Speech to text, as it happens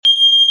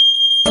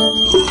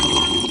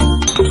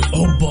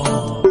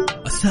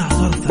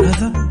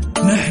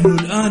نحن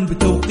الآن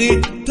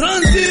بتوقيت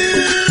ترانزيت.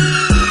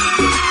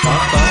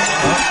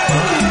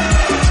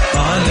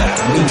 طالع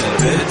من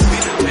البيت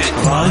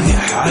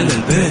رايح على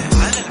البيت،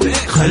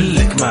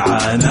 خليك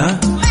معانا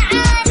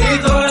في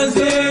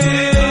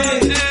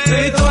ترانزيت.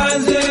 في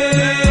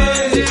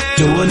ترانزيت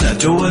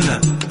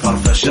جونا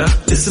فرفشة،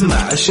 اسمع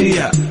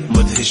أشياء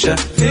مدهشة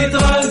في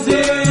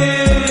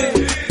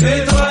ترانزيت.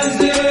 في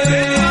ترانزيت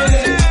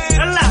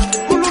يلا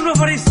كلنا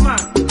فريسما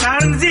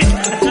ترانزيت.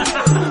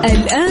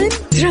 الآن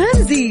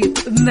ترانزيت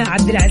مع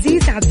عبد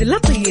العزيز عبد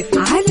اللطيف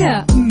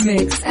على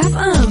ميكس اف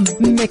ام.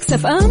 ميكس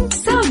اف ام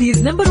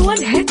سعوديز نمبر 1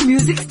 هيت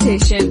ميوزك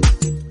ستيشن.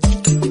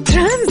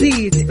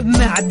 ترانزيت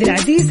مع عبد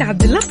العزيز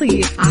عبد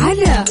اللطيف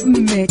على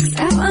ميكس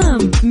اف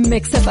ام.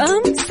 ميكس اف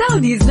ام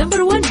سعوديز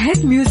نمبر 1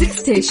 هيت ميوزك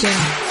ستيشن.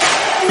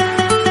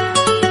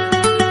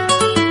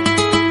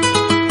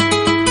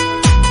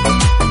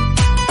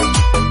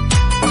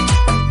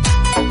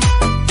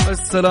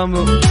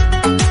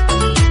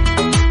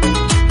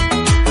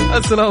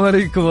 السلام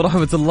عليكم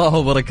ورحمة الله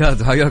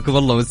وبركاته. حياكم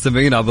الله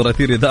مستمعين عبر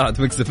أثير إذاعة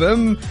ميكس اف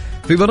ام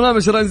في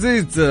برنامج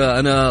ترانزيت.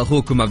 أنا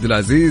أخوكم عبد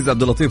العزيز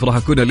عبد اللطيف، راح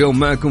أكون اليوم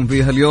معكم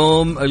في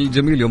هاليوم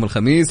الجميل، يوم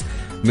الخميس،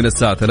 من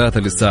الساعة 3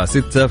 للساعة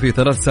 6. في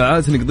 3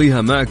 ساعات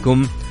نقضيها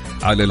معكم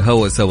على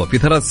الهواء سوا. في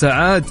 3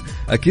 ساعات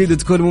أكيد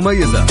تكون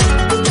مميزة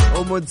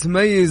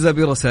ومتميزة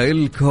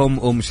برسائلكم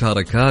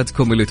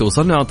ومشاركاتكم اللي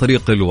توصلنا عن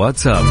طريق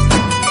الواتساب.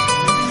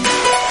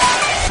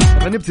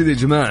 نبتدي يا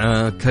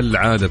جماعة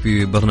كالعادة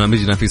في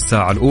برنامجنا في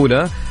الساعة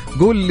الأولى.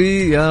 قول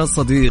لي يا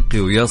صديقي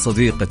ويا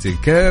صديقتي،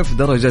 كيف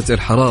درجة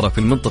الحرارة في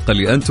المنطقة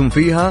اللي أنتم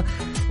فيها،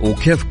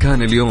 وكيف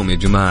كان اليوم يا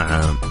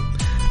جماعة؟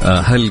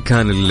 هل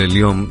كان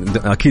اليوم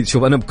أكيد،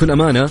 شوف أنا بكل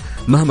أمانة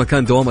مهما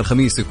كان دوام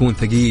الخميس يكون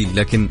ثقيل،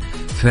 لكن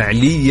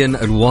فعليا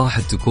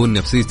الواحد تكون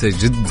نفسيته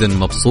جدا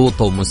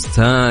مبسوطة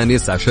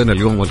ومستانس عشان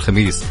اليوم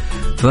الخميس.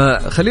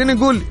 فخلينا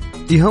نقول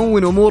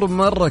يهون أمور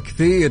مرة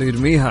كثير،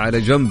 يرميها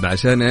على جنب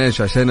عشان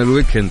إيش؟ عشان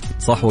الويكند،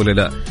 صح ولا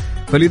لا؟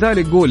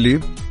 فلذلك قول لي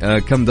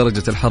كم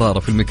درجة الحرارة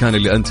في المكان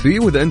اللي أنت فيه،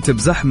 وإذا أنت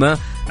بزحمة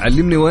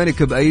علمني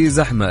وينك بأي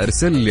زحمة،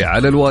 ارسل لي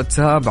على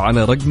الواتساب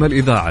على رقم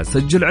الإذاعة،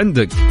 سجل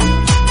عندك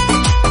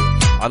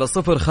على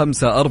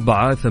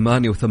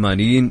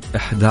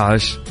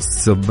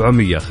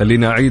 0548811700.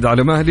 خلينا أعيد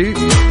على مهلي.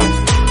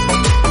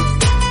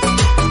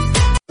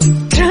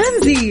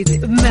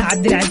 ترانزيت مع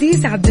عبد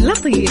العزيز عبد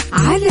اللطيف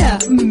على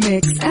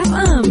ميكس اف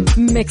ام.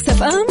 ميكس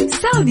اف ام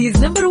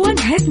سعوديز نمبر 1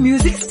 هيت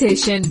ميوزك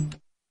ستيشن.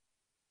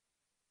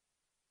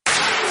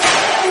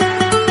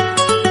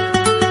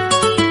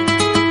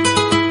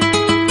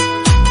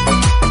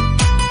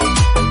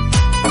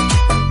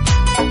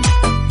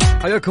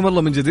 حياكم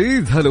الله من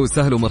جديد، هلا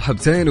وسهلا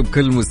ومرحبتين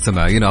وبكل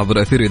مستمعين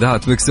عبر أثير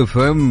إذاعة ميكس اف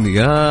ام.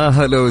 يا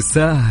هلا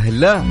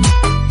وسهلا.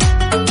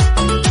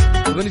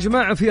 طبعا يا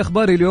جماعة في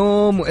أخبار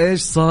اليوم،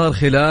 وإيش صار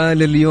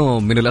خلال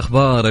اليوم من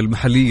الأخبار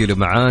المحلية اللي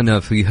معانا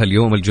في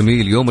هاليوم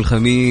الجميل، يوم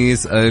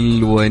الخميس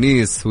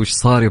الونيس. وإيش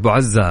صار يا أبو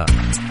عزة؟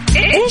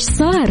 إيش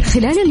صار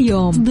خلال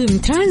اليوم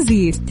ضمن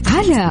ترانزيت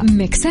على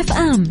ميكس اف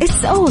ام.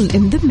 It's all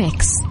in the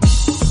mix.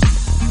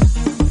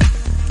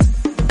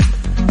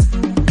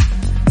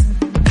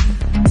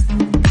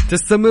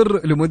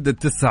 تستمر لمدة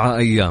 9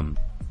 أيام.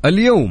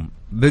 اليوم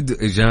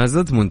بدء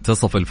إجازة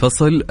منتصف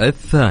الفصل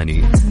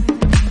الثاني.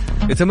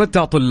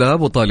 يتمتع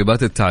طلاب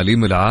وطالبات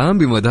التعليم العام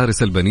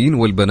بمدارس البنين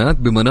والبنات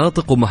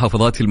بمناطق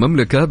ومحافظات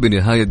المملكة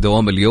بنهاية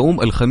دوام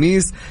اليوم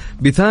الخميس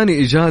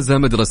بثاني إجازة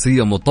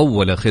مدرسية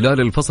مطولة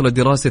خلال الفصل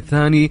الدراسي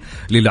الثاني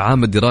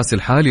للعام الدراسي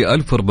الحالي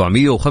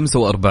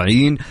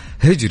 1445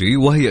 هجري،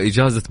 وهي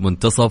إجازة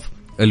منتصف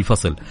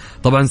الفصل.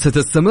 طبعا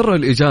ستستمر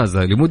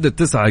الإجازة لمدة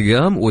 9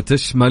 أيام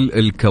وتشمل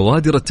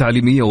الكوادر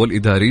التعليمية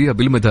والإدارية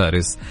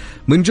بالمدارس.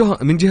 من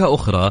جهة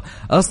أخرى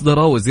أصدر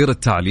وزير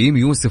التعليم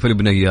يوسف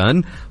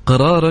البنيان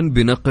قرارا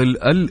بنقل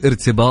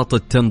الارتباط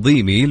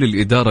التنظيمي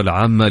للإدارة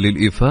العامة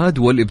للإفاد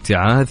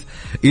والابتعاث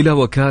إلى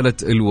وكالة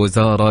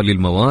الوزارة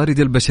للموارد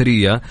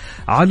البشرية،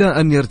 على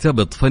أن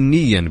يرتبط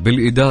فنيا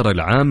بالإدارة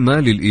العامة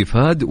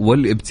للإفاد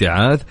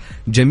والابتعاث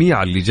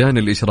جميع اللجان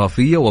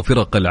الإشرافية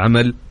وفرق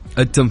العمل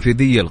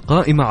التنفيذية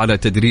القائمة على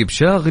تدريب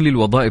شاغل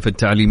الوظائف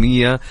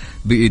التعليمية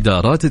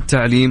بإدارات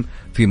التعليم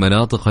في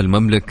مناطق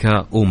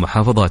المملكة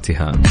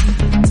ومحافظاتها.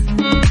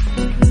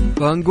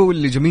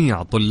 فنقول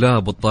لجميع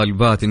الطلاب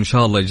والطالبات إن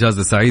شاء الله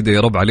إجازة سعيدة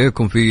يا رب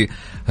عليكم في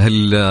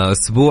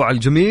هالأسبوع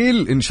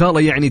الجميل، إن شاء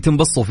الله يعني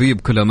تنبسطوا فيه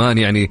بكل أمان.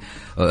 يعني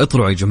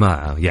اطلعوا يا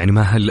جماعة، يعني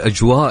ما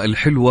هالأجواء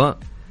الحلوة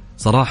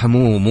صراحة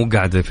مو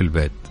قاعدة في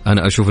البيت.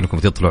 أنا أشوف أنكم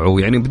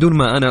تطلعوا، يعني بدون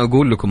ما أنا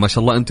أقول لكم ما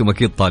شاء الله أنتم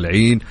أكيد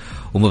طالعين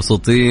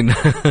ومبسوطين.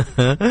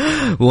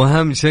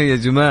 وأهم شيء يا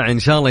جماعة إن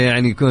شاء الله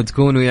يعني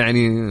تكونوا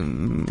يعني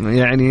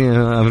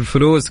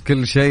الفلوس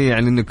كل شيء،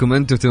 يعني أنكم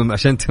أنتم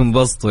عشان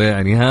تنبسطوا،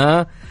 يعني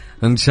ها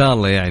إن شاء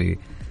الله. يعني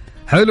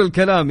حلو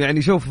الكلام.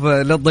 يعني شوف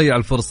لا تضيع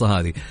الفرصة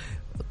هذه.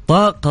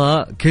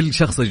 طاقة، كل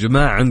شخص يا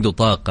جماعة عنده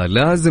طاقة،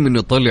 لازم إنه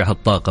يطلع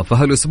هالطاقة.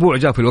 فهالأسبوع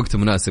جاء في الوقت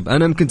المناسب.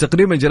 أنا يمكن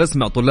تقريبا جلست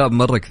مع طلاب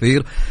مرة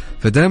كثير،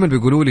 فدائما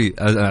بيقولوا لي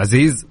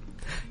عزيز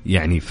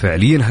يعني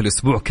فعليا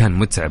هالأسبوع كان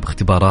متعب،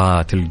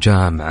 اختبارات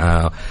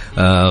الجامعة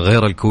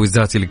غير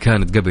الكويزات اللي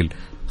كانت قبل.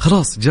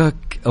 خلاص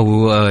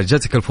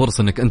جاتك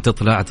الفرصة انك انت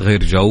طلعت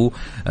غير جو،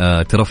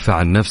 ترفع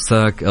عن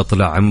نفسك،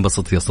 اطلع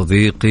انبسط يا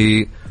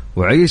صديقي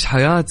وعيش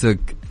حياتك،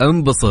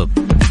 انبسط.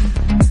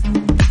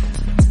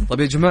 طيب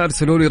يا جماعة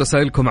ارسلوا لي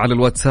رسائلكم على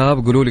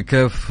الواتساب، قولوا لي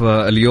كيف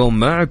اليوم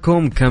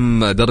معكم،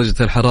 كم درجة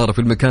الحرارة في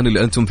المكان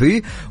اللي أنتم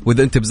فيه،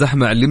 وإذا أنت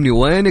بزحمة علمني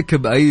وينك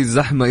بأي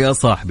زحمة يا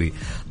صاحبي.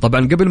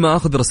 طبعا قبل ما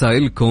أخذ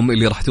رسائلكم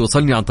اللي راح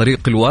توصلني عن طريق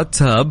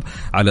الواتساب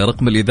على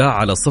رقم الإذاعة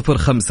على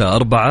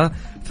 054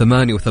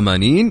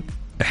 88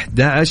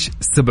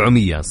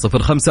 11700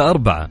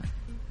 054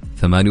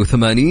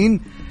 88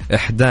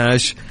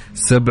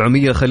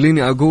 11700.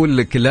 خليني أقول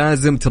لك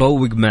لازم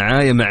تروق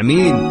معايا مع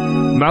مين؟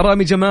 مع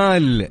رامي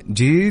جمال.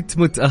 جيت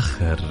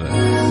متأخر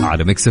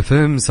على ميكس اف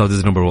ام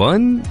سعوديز نمبر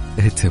 1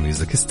 هيت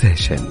ميوزك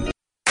ستيشن.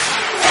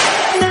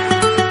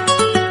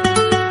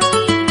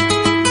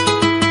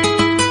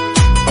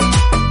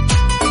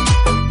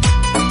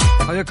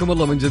 حياكم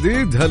الله من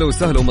جديد، هلا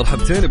وسهلا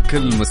ومرحبتين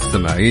بكل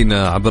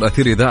مستمعينا عبر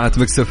أثير إذاعة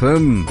ميكس اف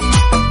ام.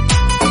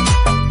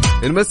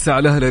 نمسي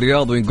على أهل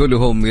الرياض ونقول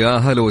لهم يا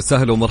هلا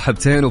وسهلا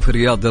ومرحبتين. وفي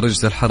الرياض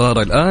درجة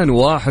الحرارة الآن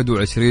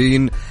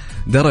 21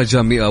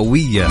 درجة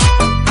مئوية،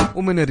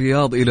 ومن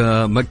الرياض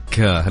إلى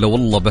مكة هلا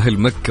والله بأهل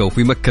مكة،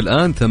 وفي مكة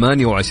الآن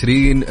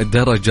 28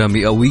 درجة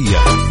مئوية،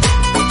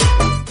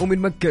 ومن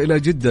مكة إلى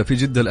جدة في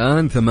جدة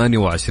الآن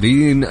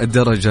 28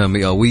 درجة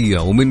مئوية،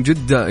 ومن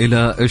جدة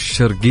إلى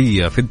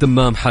الشرقية في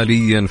الدمام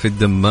حاليا في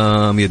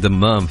الدمام يا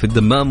دمام في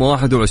الدمام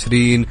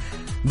 21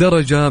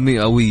 درجة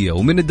مئوية،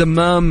 ومن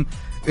الدمام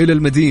إلى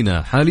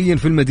المدينة حاليا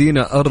في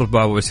المدينة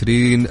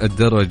 24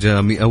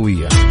 درجة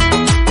مئوية.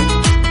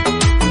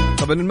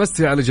 طبعا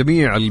نمسي على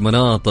جميع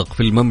المناطق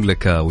في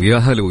المملكة ويا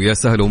هلا ويا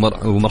سهلا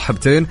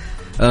ومرحبتين.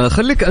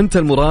 خليك أنت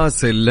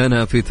المراسل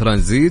لنا في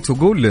ترانزيت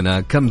وقول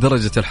لنا كم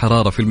درجة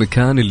الحرارة في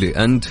المكان اللي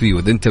أنت فيه،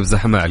 وإذا أنت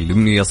بزحمة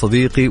علمني يا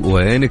صديقي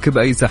وينك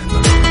بأي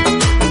زحمة.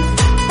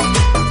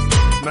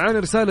 معنا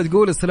رسالة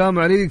تقول السلام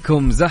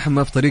عليكم،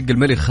 زحمة في طريق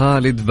الملك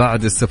خالد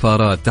بعد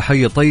السفارات،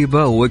 تحية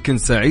طيبة وكن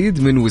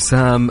سعيد من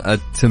وسام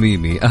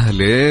التميمي.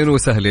 أهلين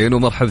وسهلين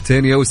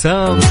ومرحبتين يا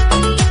وسام.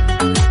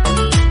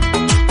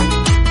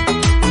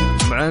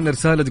 معنا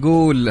رسالة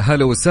تقول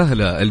هلا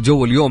وسهلا،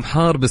 الجو اليوم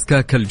حار بس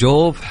كاك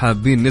الجوف،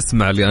 حابين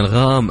نسمع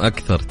لأنغام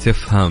أكثر.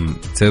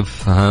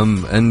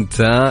 تفهم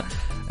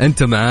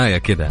أنت معايا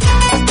كذا.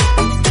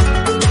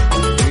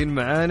 مين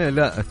معانا؟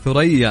 لا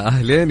ثريا.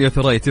 أهلين يا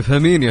ثريا،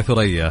 تفهمين يا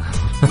ثريا.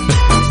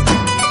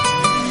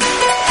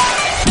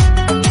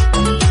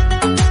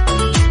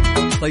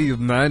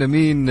 طيب معانا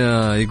مين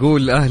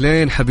يقول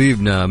أهلين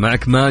حبيبنا،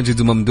 معك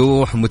ماجد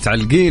وممدوح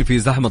متعلقين في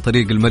زحمة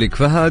طريق الملك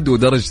فهد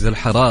ودرجة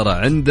الحرارة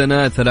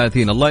عندنا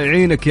 30. الله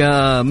يعينك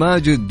يا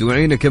ماجد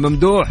ويعينك يا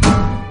ممدوح،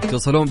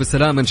 تصلون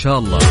بالسلامة إن شاء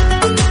الله.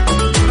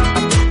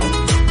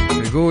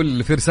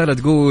 يقول في رسالة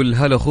تقول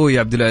هلا أخوي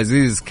عبد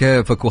العزيز،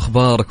 كيفك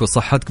وأخبارك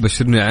وصحتك؟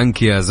 بشرني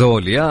عنك يا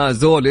زول. يا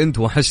زول أنت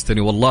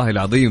وحشتني والله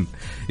العظيم.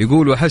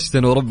 يقول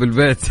وحشتني ورب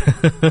البيت.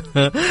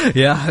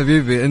 يا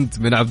حبيبي أنت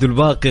من عبد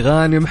الباقي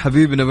غانم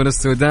حبيبنا من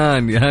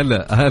السودان. يا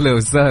هلا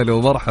وسهلا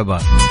ومرحبا.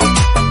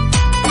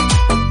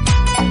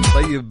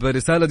 طيب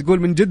رسالة تقول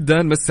من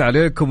جدا مسي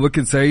عليكم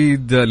وكن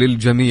سعيد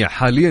للجميع،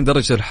 حاليا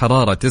درجة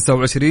الحرارة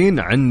 29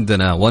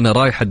 عندنا وأنا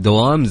رايح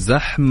الدوام،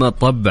 زحمة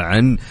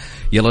طبعا.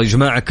 يلا يا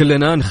جماعة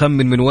كلنا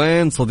نخمن من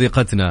وين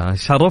صديقتنا،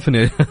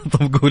 شرفني.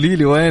 طب قولي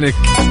لي وينك.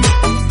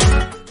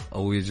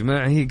 أو يا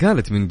جماعة هي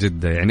قالت من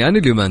جدة، يعني أنا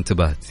اللي ما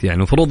انتبهت، يعني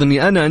المفروض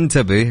أني أنا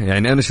انتبه،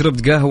 يعني أنا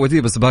شربت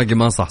قهوتي بس باقي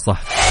ما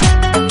صح.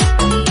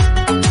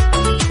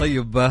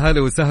 طيب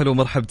هلا وسهلا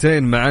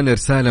ومرحبتين. معنا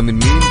رسالة من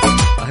مين؟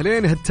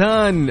 أهلين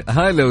هتان،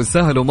 هلا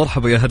وسهلا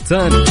ومرحبا يا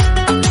هتان.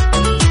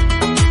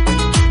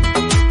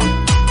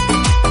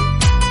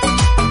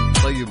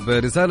 طيب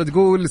رسالة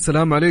تقول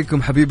السلام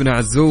عليكم حبيبنا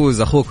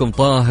عزوز، أخوكم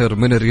طاهر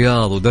من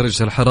الرياض،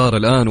 ودرجة الحرارة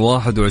الآن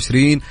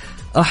 21،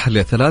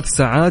 أحلى 3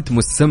 ساعات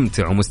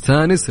مستمتع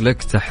ومستانس،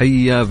 لك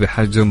تحية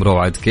بحجم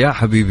روعتك يا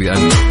حبيبي.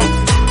 أنا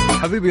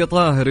حبيبي يا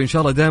طاهر إن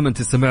شاء الله دائما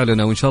تستمع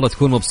لنا، وإن شاء الله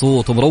تكون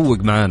مبسوط ومروق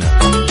معنا.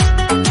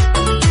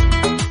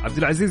 عبد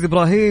العزيز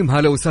إبراهيم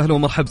هلا وسهلا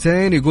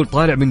ومرحبتين، يقول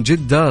طالع من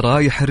جدة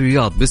رايح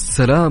الرياض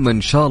بالسلامة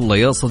إن شاء الله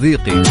يا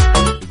صديقي.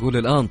 يقول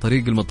الآن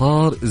طريق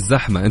المطار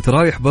الزحمة، أنت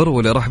رايح بر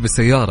ولا راح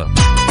بالسيارة؟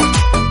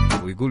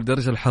 ويقول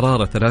درجة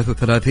الحرارة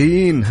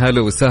 33.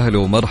 هلا وسهلا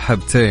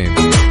ومرحبتين.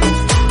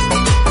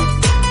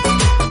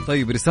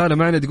 طيب رسالة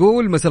معنا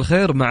تقول مساء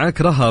الخير،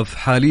 معك رهف،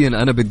 حاليا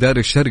أنا بالدار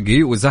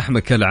الشرقي وزحمة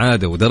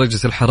كالعادة ودرجة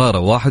الحرارة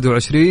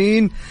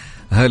 21.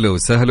 هلا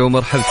وسهلا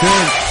ومرحبتين.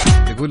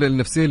 يقول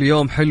النفسية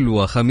اليوم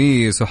حلوة،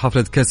 خميس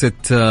وحفلة كاسة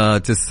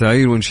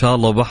 90 وإن شاء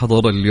الله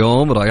بحضر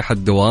اليوم، رايح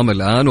الدوام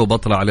الآن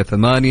وبطلع على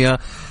 8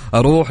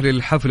 أروح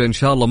للحفلة إن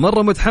شاء الله،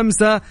 مرة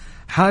متحمسة،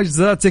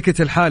 حاجزة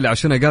تيكت الحالة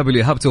عشان أقابل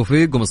إيهاب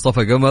توفيق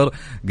ومصطفى قمر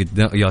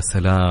قدام. يا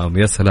سلام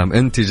يا سلام،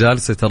 أنت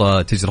جالسة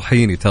ترى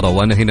تجرحيني ترى،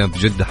 وأنا هنا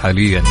بجدة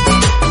حاليا.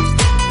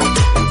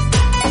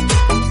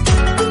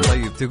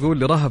 تقول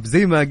لرهب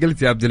زي ما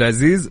قلت يا عبد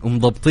العزيز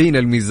مضبطين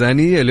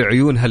الميزانية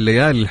لعيون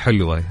هالليالي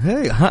الحلوة.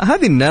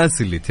 هذه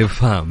الناس اللي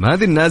تفهم،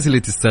 هذه الناس اللي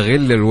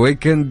تستغل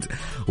الويكند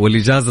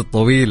والإجازة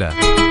الطويلة.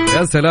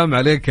 يا سلام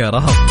عليك يا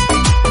رهب،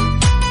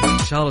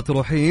 إن شاء الله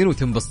تروحين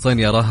وتنبسطين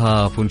يا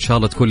رهب، وإن شاء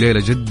الله تكون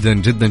ليلة جدا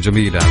جدا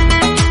جميلة.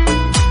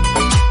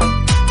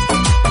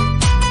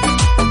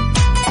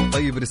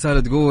 طيب رسالة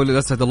تقول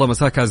أسعد الله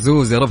مساك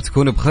عزوز، يا رب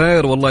تكون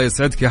بخير. والله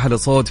يسعدك يا أحلى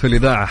صوت في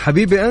الإذاعة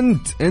حبيبي،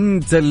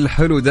 أنت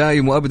الحلو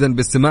دايم وأبدا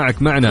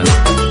باستماعك معنا.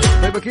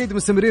 طيب أكيد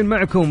مستمرين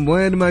معكم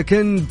وين ما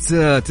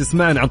كنت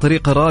تسمعنا، عن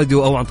طريق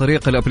الراديو أو عن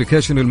طريق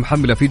الابليكيشن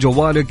المحملة في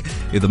جوالك.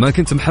 إذا ما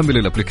كنت محمل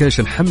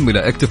الابليكيشن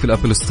حمله، اكتب في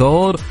الأبل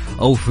ستور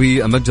أو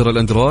في متجر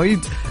الأندرويد،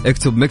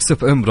 اكتب ميكس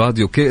اف ام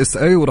راديو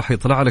KSA وراح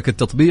يطلع لك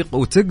التطبيق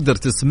وتقدر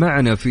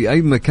تسمعنا في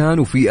أي مكان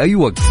وفي أي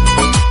وقت.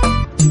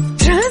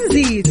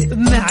 ترانزيت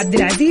مع عبد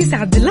العزيز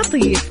عبد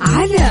اللطيف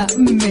على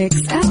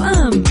ميكس اف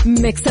ام.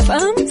 ميكس اف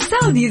ام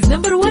سعوديز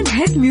نمبر 1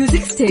 هيت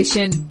ميوزك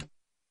ستيشن.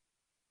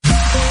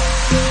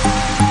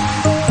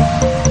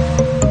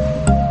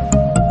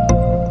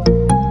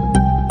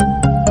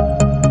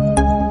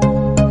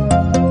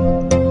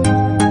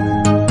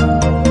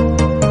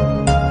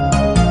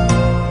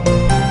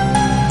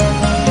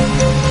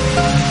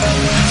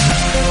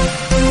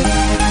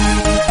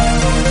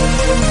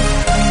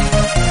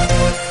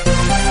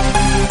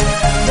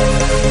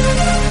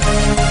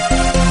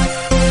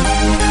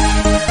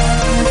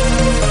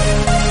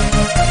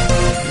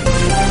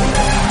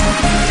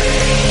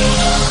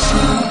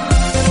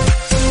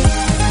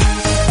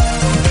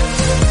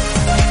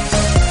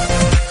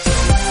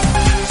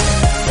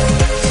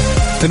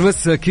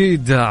 نمس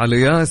أكيد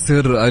على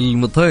ياسر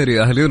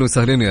المطيري، أهلين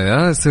وسهلين يا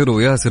ياسر.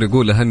 وياسر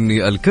يقول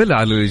هني الكل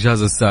على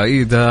الإجازة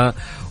السعيدة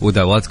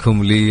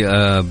ودعواتكم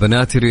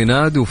لبنات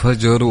ريناد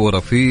وفجر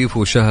ورفيف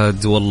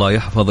وشهد، والله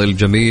يحفظ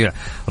الجميع،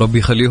 ربي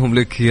يخليهم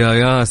لك يا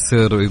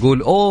ياسر.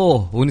 يقول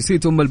أوه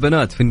ونسيت أم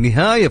البنات، في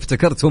النهاية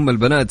افتكرت أم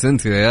البنات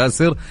أنت يا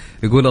ياسر.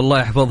 يقول الله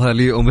يحفظها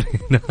لي أم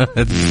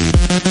ريناد،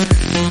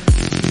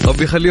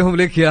 ربي يخليهم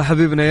لك يا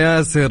حبيبنا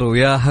ياسر،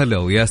 ويا هلا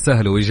ويا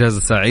سهلا وإجازة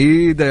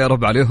سعيدة يا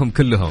رب عليهم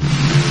كلهم.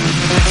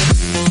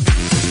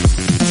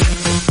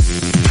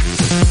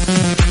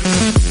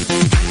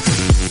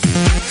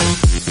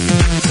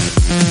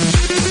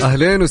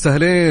 أهلين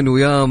وسهلين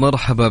ويا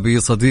مرحبا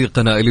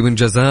بصديقنا اللي من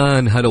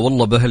جازان، هلا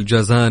والله بأهل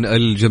جازان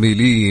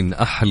الجميلين،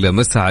 أحلى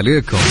مسا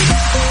عليكم.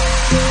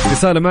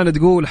 رسالة معنا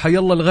تقول حي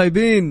الله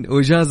الغايبين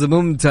وإجازة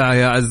ممتعة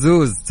يا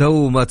عزوز،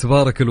 تو ما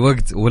تبارك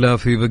الوقت ولا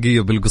في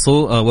بقية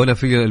بالقصور ولا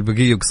في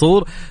البقية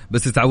قصور،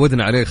 بس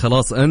تعودنا عليه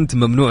خلاص، أنت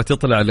ممنوع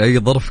تطلع لأي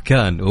ظرف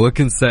كان،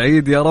 وكنت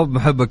سعيد يا رب.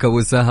 محبك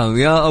أبو سهم،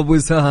 يا أبو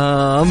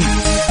سهم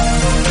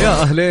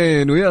يا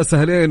أهلين ويا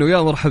سهلين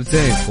ويا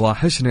مرحبتين،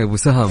 واحشنا يا أبو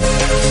سهم.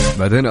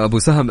 بعدين أبو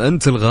سهم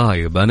أنت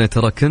الغايب، أنا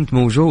ترى كنت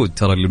موجود،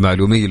 ترى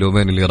المعلومية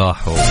اليومين اللي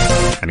راحوا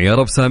يعني يا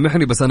رب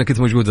سامحني، بس أنا كنت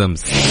موجود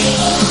أمس،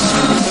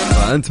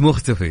 فأنت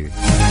مختفي. إن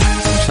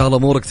شاء الله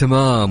أمورك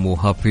تمام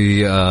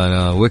وهابي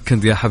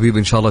ويكند يا حبيبي،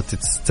 إن شاء الله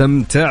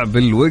تستمتع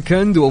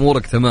بالويكند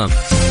وأمورك تمام.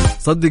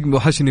 صدق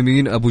موحشني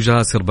مين أبو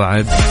جاسر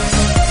بعد؟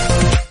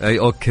 أي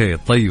أوكي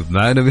طيب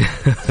معنا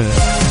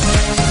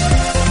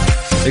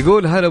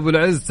يقول هلا ابو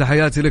العز،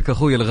 تحياتي لك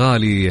اخوي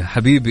الغالي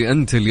حبيبي،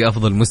 انت اللي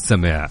افضل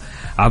مستمع.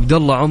 عبد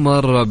الله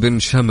عمر بن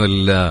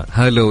شمل،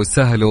 هلا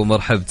وسهلا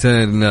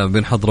ومرحبتين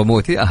بن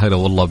حضرموت، يا هلا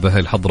والله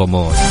باهل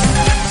حضرموت.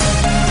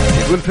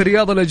 يقول في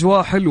الرياض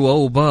الاجواء حلوه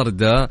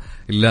وبارده،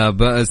 لا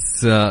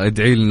باس،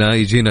 ادعي لنا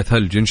يجينا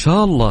ثلج ان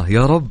شاء الله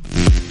يا رب.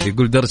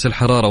 يقول درجه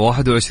الحراره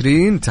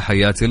 21،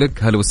 تحياتي لك،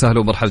 هلا وسهلا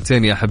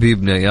ومرحبتين يا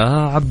حبيبنا يا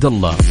عبد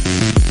الله.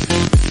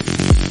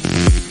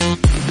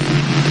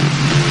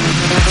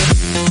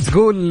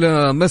 تقول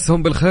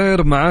مسهم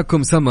بالخير،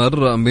 معاكم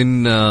سمر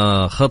من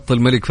خط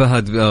الملك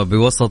فهد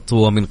بوسط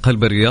ومن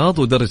قلب الرياض،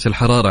 ودرجة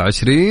الحرارة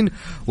 20،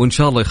 وإن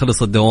شاء الله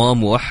يخلص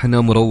الدوام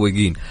وإحنا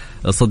مروقين.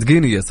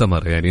 صدقيني يا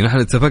سمر، يعني نحن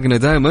اتفقنا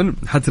دائما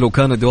حتى لو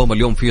كان الدوام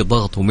اليوم فيه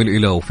ضغط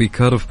وملئلة وفيه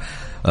كرف،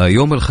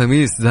 يوم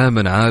الخميس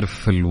دائما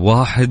عارف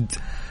الواحد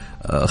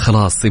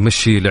خلاص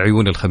يمشي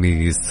لعيون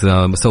الخميس،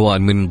 سواء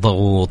من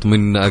ضغوط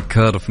من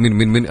كرف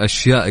من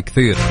أشياء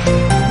كثير،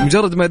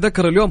 مجرد ما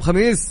يذكر اليوم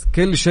خميس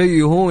كل شيء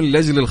يهون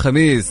لأجل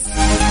الخميس.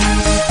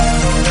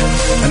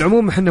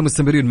 العموم احنا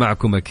مستمرين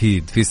معكم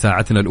أكيد في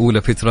ساعتنا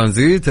الأولى في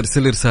ترانزيت.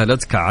 ارسل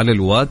رسالتك على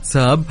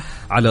الواتساب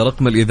على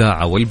رقم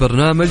الإذاعة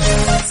والبرنامج،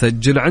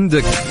 سجل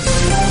عندك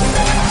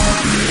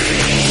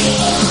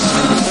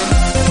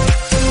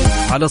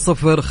على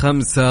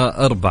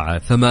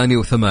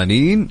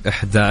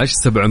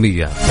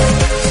 0548811700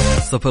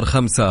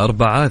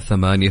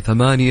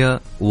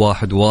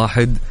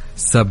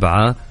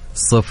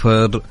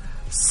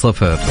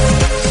 0548811700.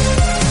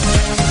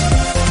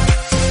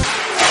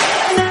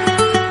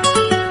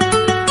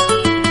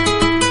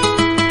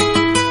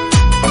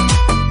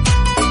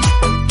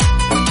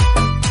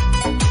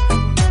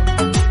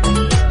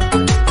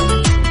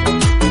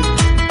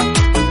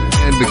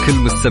 بكل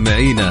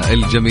مستمعينا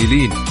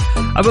الجميلين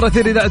عبر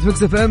أثير إذاعة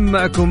ميكس اف ام،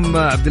 معكم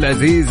عبد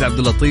العزيز عبد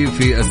اللطيف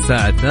في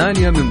الساعة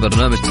الثانية من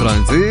برنامج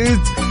ترانزيت.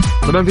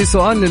 طبعا في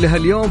سؤالنا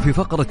لهاليوم في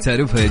فقرة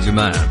تعرفها يا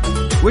جماعة.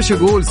 وش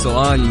يقول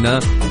سؤالنا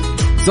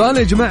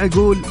يا جماعة؟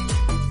 يقول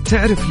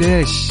تعرف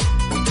ليش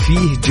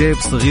فيه جيب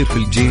صغير في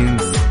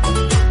الجينز؟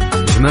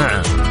 يا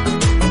جماعة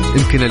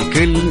يمكن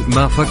الكل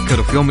ما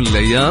فكر في يوم من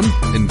الأيام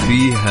إن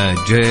فيها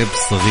جيب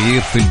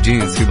صغير في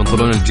الجينز، في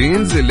بنطلون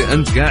الجينز اللي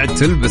أنت قاعد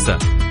تلبسه.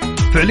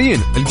 فعليا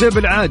الجيب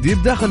العادي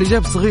بداخل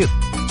جيب صغير.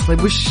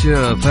 طيب وش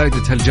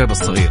فائدة هالجيب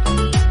الصغير؟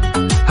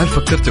 هل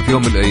فكرت في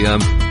يوم من الأيام؟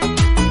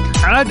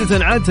 عادة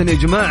يا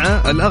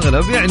جماعة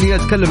الأغلب، يعني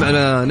أتكلم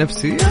على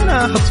نفسي،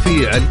 أنا أحط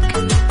فيه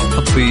علق،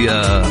 أحط فيه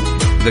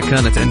إذا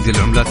كانت عندي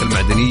العملات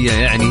المعدنية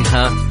يعني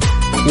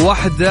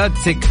واحدة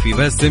تكفي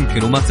بس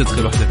يمكن، وما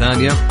تدخل واحدة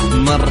ثانية.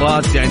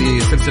 مرات يعني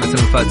سلسلة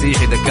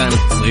المفاتيح إذا كانت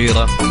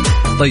صغيرة.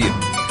 طيب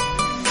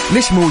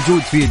ليش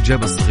موجود فيه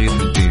الجيب الصغير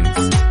في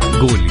الجينز؟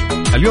 قولي.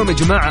 اليوم يا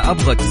جماعة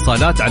أبغى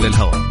اتصالات على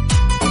الهواء،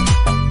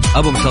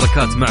 أبغى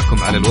مشاركات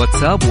معكم على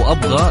الواتساب،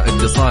 وأبغى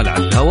اتصال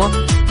على الهواء.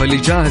 فاللي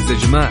جاهز يا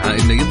جماعة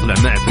إنه يطلع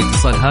معي في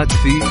اتصال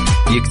هاتفي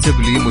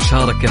يكتب لي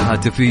مشاركة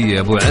هاتفية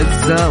أبو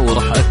عزة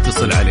وراح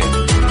أتصل عليه.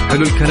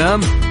 حلو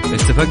الكلام؟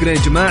 اتفقنا يا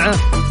جماعة؟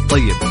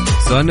 طيب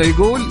سؤالنا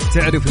يقول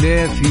تعرف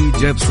ليه في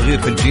جيب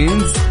صغير في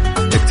الجينز؟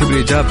 اكتب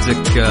لي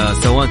إجابتك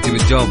سواء أنت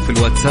بتجاوب في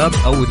الواتساب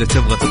أو إذا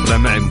تبغى تطلع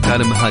معي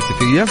مكالمة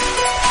هاتفية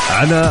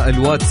على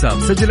الواتساب.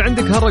 سجل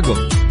عندك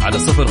هالرقم على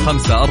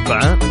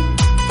 054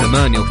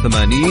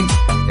 88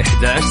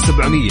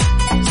 11700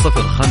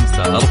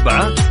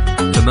 054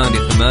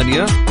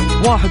 88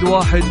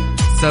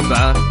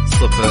 11700.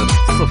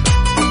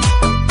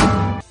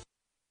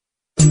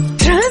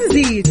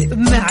 ترانزيت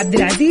مع عبد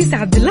العزيز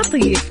عبد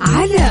اللطيف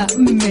على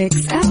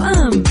ميكس اف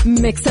ام.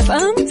 ميكس اف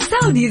ام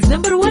سعوديز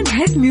نمبر 1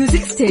 هيت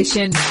ميوزك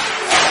ستيشن.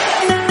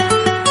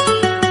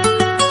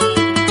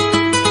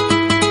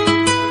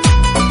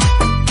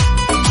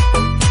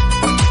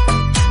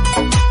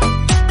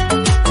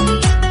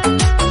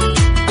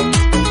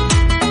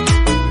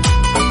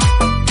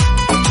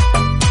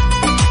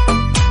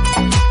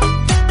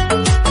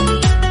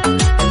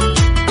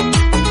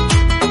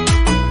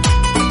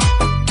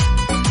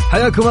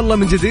 حياكم الله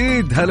من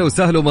جديد، هلا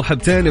وسهلا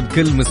ومرحبتين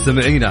بكل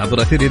مستمعينا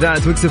عبر أثير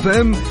إذاعة ميكس اف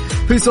ام.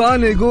 في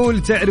سؤال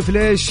يقول تعرف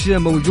ليش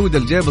موجود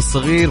الجيب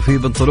الصغير في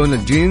بنطلون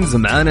الجينز؟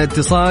 معانا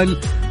اتصال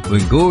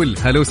ونقول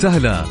هلا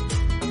وسهلا.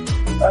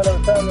 أهلا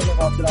وسهلا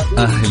يا عبد العزيز.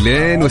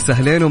 أهلين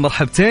وسهلين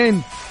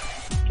ومرحبتين.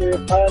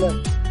 كيف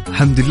حالك؟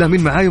 الحمد لله.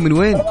 مين معاي ومن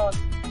وين؟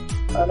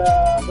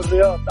 أنا من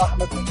الرياض،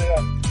 أحمد من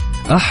الرياض.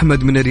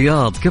 أحمد من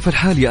الرياض، كيف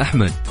الحال يا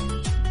أحمد؟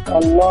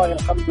 الله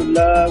الحمد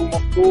لله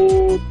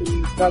ومبسوط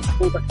إن سمعت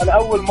صوتك. أنا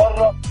أول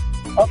مرة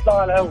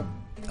أطلع على الهواء.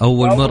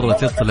 أول مرة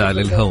تطلع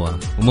على الهواء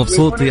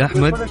ومبسوط يا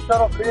أحمد. كل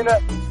الشرف لينا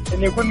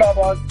إن يكون مع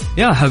بعض.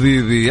 يا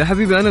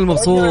حبيبي أنا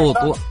المبسوط.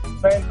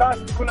 ما ينفعش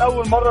تكون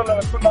أول مرة لما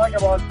تكون معاك يا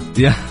بعض.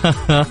 يا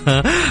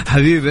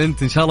حبيبي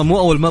أنت إن شاء الله مو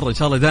أول مرة، إن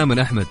شاء الله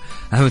دائما. أحمد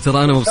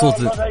ترى أنا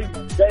مبسوط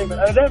دائما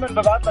أنا دائما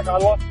ببعث لك على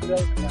الواتس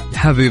دائما يعني.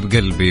 حبيب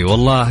قلبي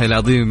والله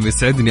العظيم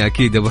يسعدني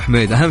أكيد أبو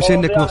حميد. أهم شيء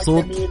إنك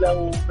مبسوط. جميلة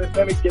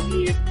وبرنامج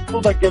جميل،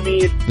 صوتك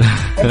جميل.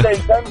 أنت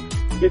إنسان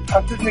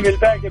بتحسسني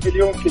بالبهجة في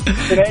اليوم كده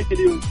في نهاية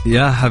اليوم.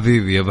 يا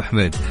حبيبي يا أبو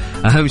حميد،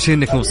 أهم شيء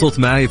إنك مبسوط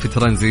معاي في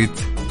ترانزيت.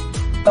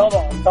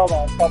 طبعا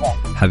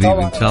حبيبي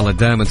طبعاً. إن شاء الله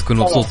دائما تكون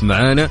مبسوط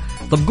معانا.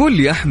 طب قول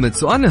لي أحمد،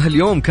 سؤالنا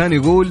اليوم كان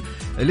يقول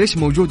ليش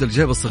موجود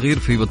الجيب الصغير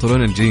في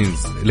بنطلون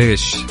الجينز؟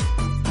 ليش؟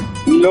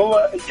 اللي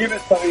هو الجيب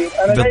الصغير.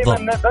 أنا بالضبط.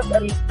 دايما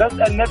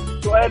بسأل نفس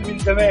السؤال من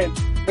زمان،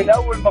 من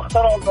أول ما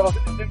اخترعوا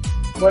البراطيل الجينز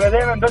وأنا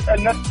دايما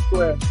بسأل نفس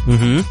السؤال.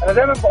 أنا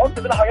دايما بحط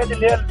في الحاجات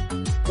اللي هي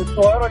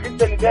الصغيرة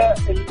جدا اللي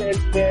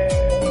هي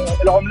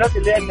العملات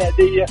اللي هي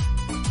النقدية.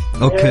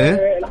 أوكي.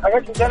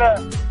 الحاجات اللي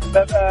أنا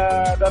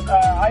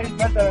ببقى عايز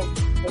مثلا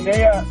ان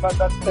هي ما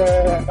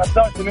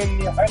تضيعش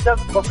مني، حاجات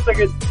بسيطه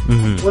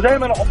جدا.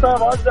 ودايما احطها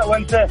بعزق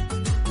وانساها،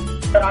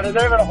 يعني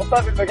دايما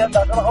احطها في المكان ده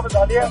عشان احافظ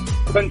عليها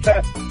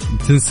وبنساها.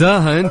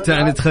 تنساها انت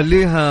يعني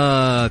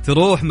تخليها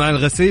تروح مع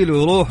الغسيل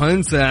ويروح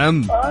وانسى يا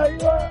عم.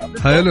 ايوه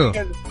حلو.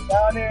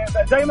 يعني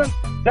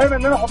دايما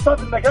ان انا احطها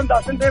في المكان ده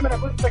عشان دايما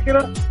اكون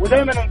فاكرها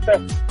ودايما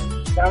انساها،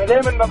 يعني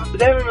دايما ما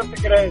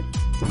افتكرهاش.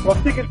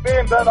 وافتكر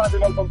فين بقى بعد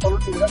ما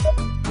البنطلون يتغسل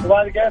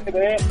وبعد كده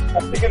تبقى ايه،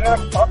 افتكر ان انا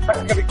كنت حاطط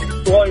حاجه بالجيب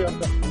الصغير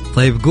ده.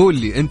 طيب قول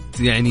لي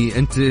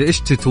انت ايش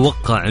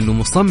تتوقع انه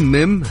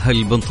مصمم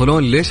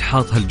هالبنطلون ليش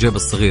حاط هالجيب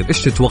الصغير؟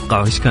 ايش تتوقع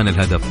وايش كان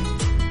الهدف؟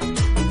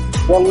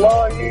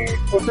 والله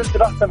كنت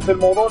بحثا في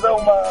الموضوع ده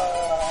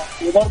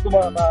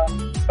وبرضه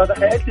ما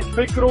تخيلتش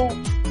فكره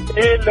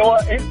ايه اللي هو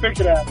ايه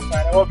الفكره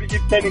يعني هو في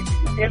جيب تاني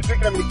ايه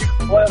الفكره من الجيب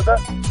الصغير ده،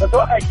 بس هو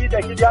اكيد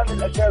يعني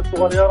الاشياء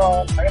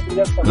الصغيره الحاجات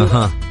اللي هي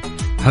الصغيره.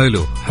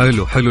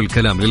 حلو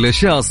الكلام.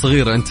 للاشياء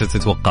الصغيره انت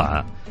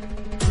تتوقعها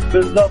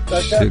بالضبط،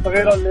 الاشياء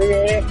الصغيره اللي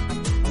هي ايه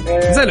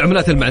زي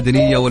العملات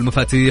المعدنيه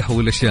والمفاتيح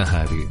والاشياء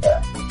هذه.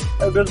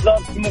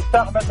 بالضبط،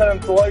 مفتاح مثلا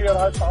صغير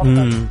عايز تعرف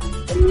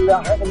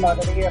الحاجات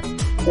المعدنيه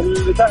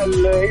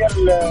اللي هي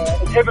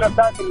الابره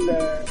بتاعت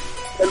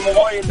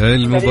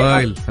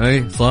الموبايل.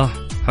 اي صح.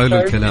 حلو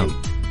الكلام.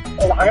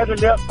 الحاجات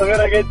اللي هي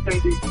الصغيره جدا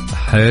دي.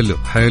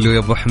 حلو يا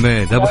ابو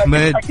حميد. ابو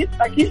حميد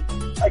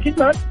اكيد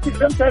ما لهاش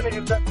استخدام ثاني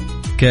غير ده.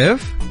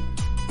 كيف؟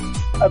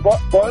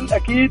 بقول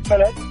اكيد ما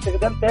لهاش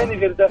استخدام ثاني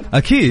غير ده.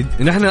 اكيد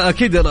نحن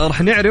اكيد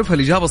راح نعرف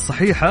الاجابه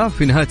الصحيحه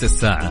في نهايه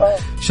الساعه.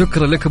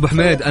 شكرا لك ابو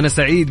حميد، انا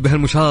سعيد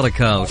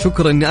بهالمشاركه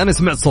وشكرا اني انا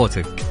سمعت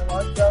صوتك.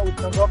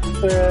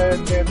 وتشرفت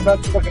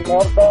بمكتبك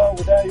النهارده،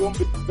 وده يوم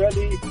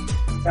بالنسبه لي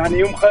يعني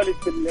يوم خالد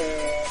في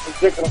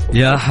الذكرى.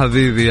 يا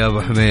حبيبي يا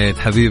ابو حميد،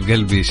 حبيب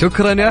قلبي،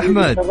 شكرا يا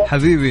احمد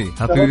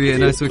حبيبي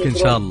ناسوك ان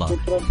شاء الله.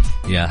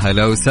 يا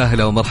هلا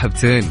وسهلا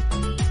ومرحبتين.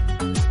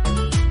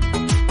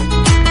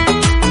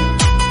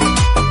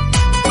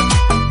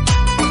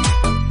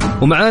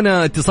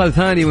 ومعانا اتصال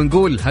ثاني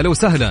ونقول هلا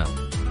وسهلا.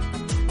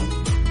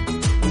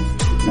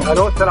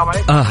 الو السلام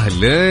عليكم.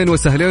 اهلين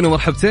وسهلين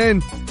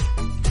ومرحبتين.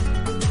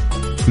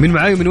 من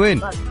معاي من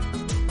وين؟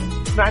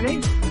 اسمعني.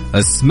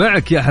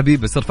 اسمعك يا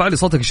حبيبي، بس ارفع لي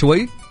صوتك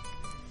شوي.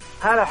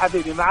 هلا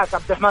حبيبي، معك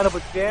عبد الرحمن ابو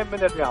الدين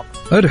من الرياض.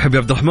 ارحب يا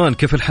عبد الرحمن،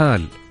 كيف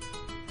الحال؟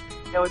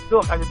 يا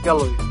ودوك حبيب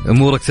قلبي.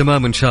 امورك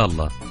تمام ان شاء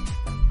الله.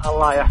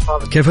 الله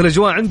يحفظك. كيف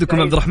الاجواء عندكم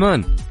يا عبد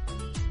الرحمن؟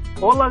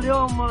 والله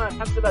اليوم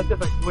الحمد لله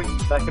دفى شوي،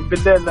 لكن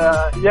بالليل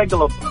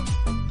يقلب.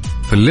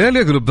 في الليل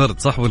يقلب برد،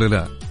 صح ولا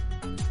لا؟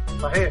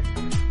 صحيح.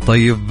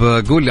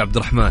 طيب قول لي عبد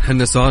الرحمن،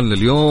 حنا سؤالنا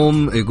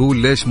اليوم يقول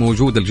ليش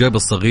موجود الجيب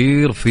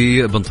الصغير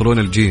في بنطلون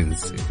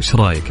الجينز؟ ايش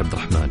رايك يا عبد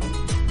الرحمن؟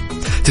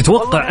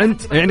 تتوقع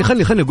انت يعني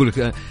خلي اقول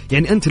لك،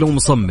 يعني انت لو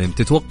مصمم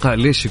تتوقع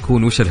ليش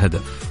يكون، وش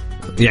الهدف؟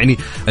 يعني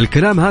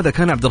الكلام هذا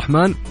كان عبد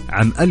الرحمن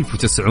عام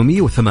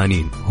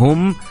 1980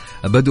 هم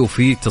بدأوا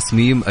في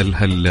تصميم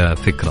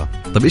هالفكرة.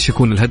 طب إيش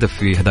يكون الهدف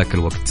في هذاك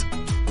الوقت؟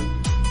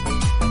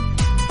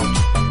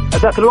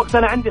 هذاك الوقت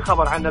أنا عندي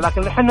خبر عنه،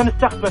 لكن إحنا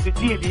نستخدمه في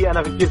جيلي،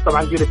 أنا في جيل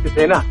طبعا جيل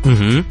التسعينات.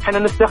 إحنا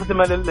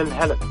نستخدمه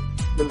للهلب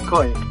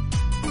للكوين.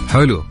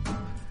 حلو.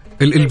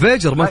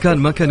 البيجر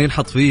ما كان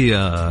ينحط فيه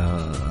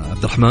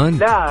عبد الرحمن؟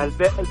 لا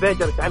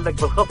البيجر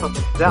يتعلق بالخصم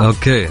الحزام.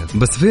 اوكي،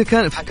 بس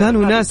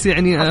كانوا ناس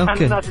يعني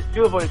اوكي الناس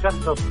تشوفه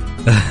يشخص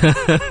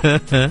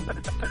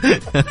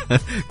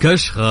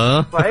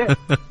كشخه. صحيح.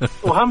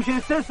 واهم شيء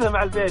السلسله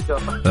مع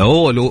البيجر.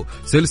 لو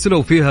سلسله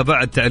وفيها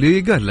بعد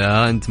تعليقه،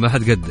 لا انت ما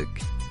حد قدك.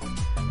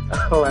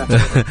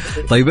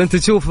 طيب انت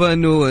تشوف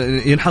انه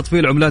ينحط فيه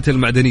العملات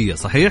المعدنيه،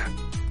 صحيح؟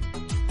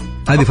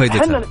 هذه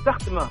فائدتها.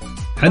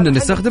 احنا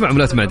نستخدم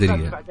عملات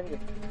معدنيه.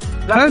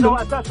 لكن هو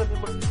اساسا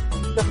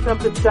يستخدم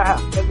بالساعات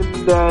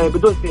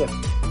بدون سير.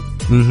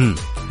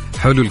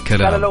 حلو الكلام.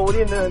 كانوا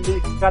الاولين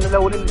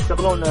اللي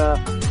يشتغلون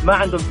ما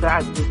عندهم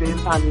ساعات زي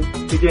الان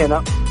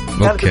بدينا.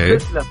 اوكي.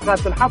 كانت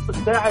تنحط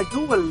الساعه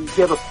جوا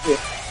الجيب الصغير.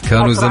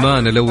 كانوا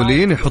زمان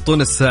الاولين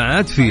يحطون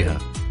الساعات فيها.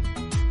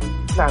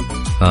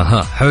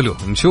 نعم. حلو.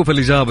 نشوف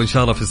الاجابه ان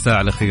شاء الله في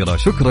الساعه الاخيره.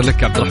 شكرا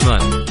لك عبد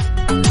الرحمن.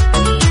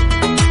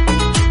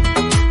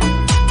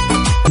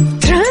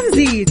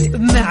 ترانزيت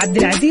مع عبد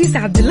العزيز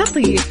عبد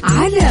اللطيف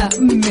على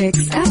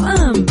ميكس اف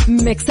ام.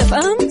 ميكس اف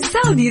ام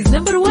سعوديز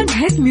نمبر 1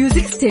 هيت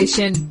ميوزك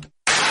ستيشن.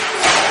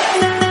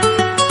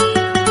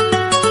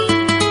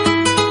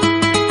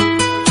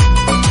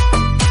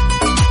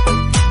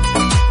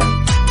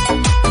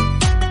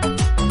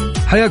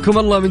 حياكم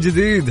الله من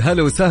جديد،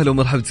 هلا وسهلا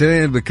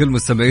ومرحبتين بكل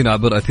مستمعين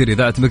عبر أثير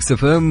إذاعة ميكس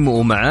اف ام.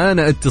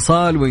 ومعانا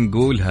اتصال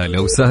ونقول هلا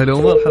وسهلا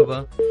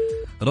ومرحبا.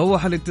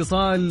 روح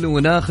الاتصال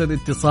وناخذ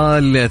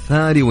اتصال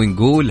ثاني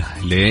ونقول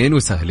اهلين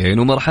وسهلين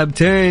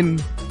ومرحبتين.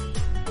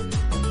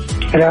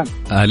 السلام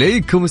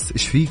عليكم.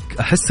 ايش فيك؟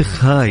 احسك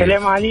خايف.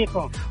 السلام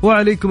عليكم.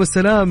 وعليكم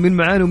السلام. من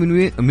معانا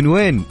من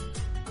وين؟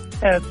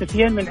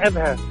 سفيان من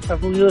أبها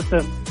أبو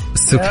يوسف.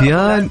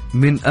 سفيان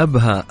من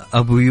أبها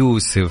أبو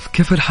يوسف،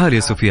 كيف الحال يا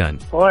سفيان؟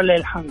 والله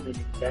الحمد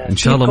لله. إن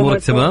شاء الله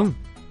أمورك تمام؟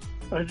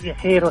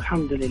 بخير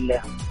والحمد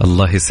لله.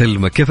 الله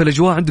يسلمك. كيف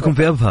الأجواء عندكم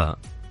في أبها؟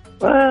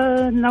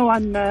 نوعا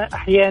ما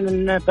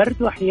أحيانا برد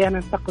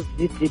وأحيانا طقس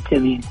جدا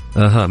جميل.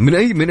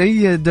 من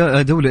أي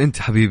دولة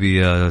أنت حبيبي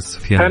يا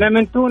سفيان؟ أنا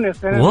من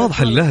تونس.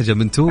 واضح اللهجة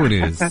من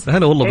تونس.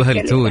 أنا والله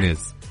بأهل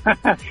تونس.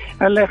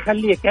 الله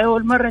يخليك،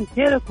 أول مرة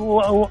نشارك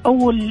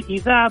وأول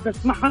إذاعة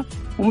بسمعها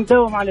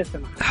ومداوم على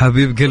سمع.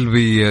 حبيب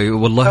قلبي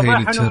والله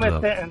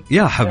نتشرف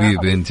يا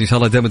حبيبي. أنت إن شاء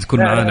الله دائما تكون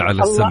معنا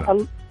على السمع.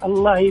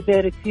 الله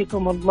يبارك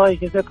فيكم، الله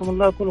يجزاكم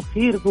الله كل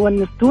خير.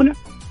 ونستونا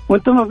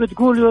وانتم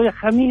بتقولوا يا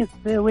خميس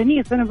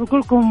ونيس، انا بقول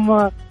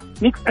لكم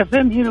ميكس اف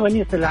ام هي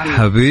الونيس اللي عندي.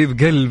 حبيب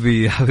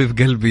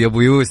قلبي يا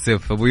ابو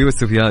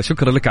يوسف يا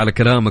شكرا لك على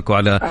كلامك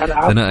وعلى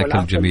ثنائك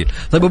الجميل.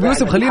 طيب ابو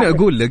يوسف خليني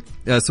اقول لك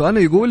سؤالنا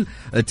يقول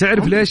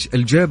تعرف ليش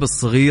الجيب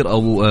الصغير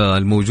او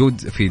الموجود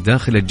في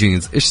داخل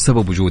الجينز ايش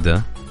سبب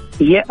وجوده؟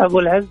 يا ابو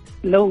العز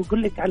لو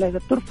قلت لك على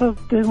الطرفه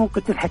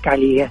ممكن تضحك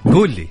علي.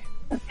 قول لي.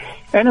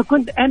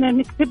 أنا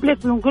نكتب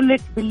لك ونقول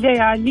لك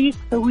بالله عليك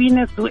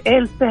سوينا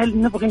سؤال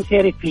سهل نبغي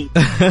نشارك فيه.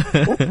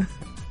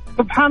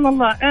 سبحان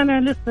الله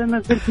أنا لسه ما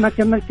زلت ما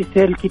كملت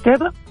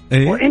الكتابة.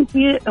 إيه؟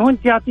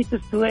 وأنت أعطيت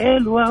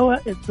السؤال، وهو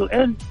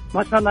السؤال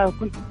ما شاء الله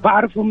كنت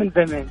بعرفه من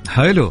زمان.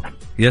 حلو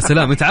يا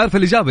سلام. أنت عارف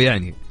الإجابة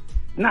يعني؟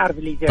 نعرف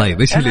الإجابة. طيب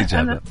إيش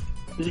الإجابة؟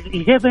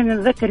 الإجابة أنا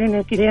أتذكر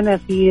إن كده أنا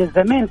في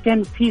زمان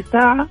كان في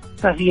ساعة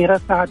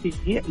صغيرة، ساعة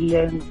الجيب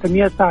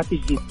نسميها ساعة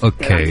الجيب.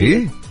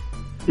 أوكي.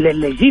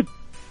 الجيب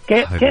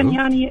كان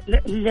يعني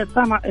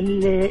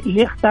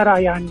اللي اخترع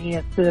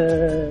يعني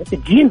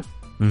الجين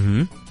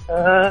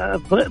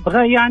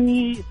بغى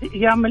يعني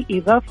يعمل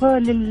إضافة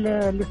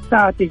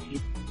للساعة الجين.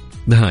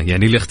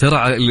 يعني اللي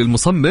اخترع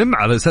المصمم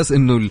على أساس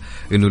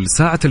إنه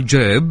ساعة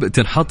الجيب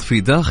تنحط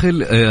في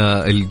داخل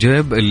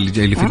الجيب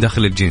اللي في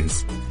داخل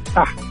الجينز.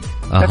 صح.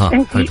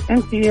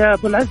 أنت يا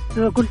أبو العز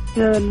قلت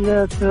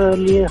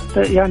اللي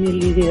يعني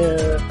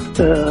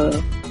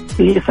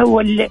اللي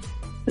سوى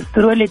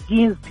السروال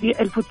الجينز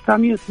في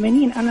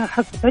 1980. أنا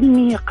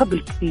حسبني قبل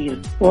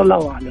كثير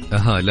والله أعلم.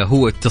 لا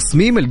هو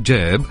التصميم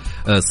الجيب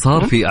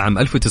صار في عام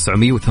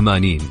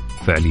 1980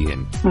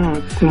 فعليا.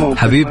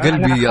 حبيب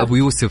قلبي يا أبو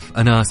يوسف،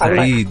 أنا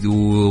سعيد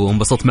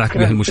وانبسطت معك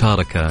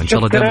بهالمشاركة. إن شاء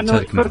الله دائما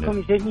تشارك معنا.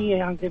 شكرا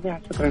جميعا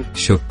جميعا.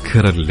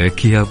 شكرا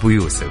لك يا أبو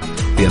يوسف.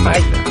 في أمان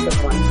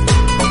الله.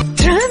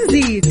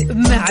 ترانزيت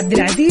مع عبد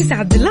العزيز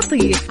عبد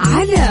اللطيف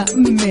على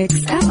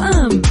ميكس اف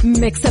ام.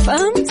 ميكس اف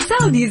ام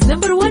سعوديز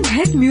نمبر 1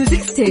 هيت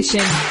ميوزك ستيشن.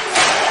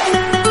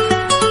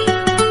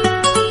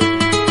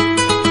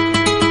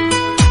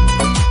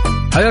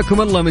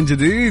 حياكم الله من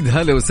جديد.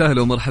 هلا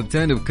وسهلا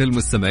ومرحبتين بكل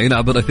مستمعين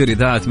عبر أثير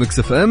إذاعة ميكس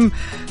اف ام.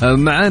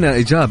 معانا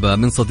إجابة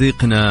من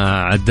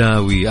صديقنا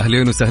عداوي.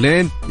 أهلين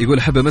وسهلين. يقول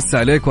أحب أمسي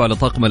عليك وعلى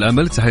طاقم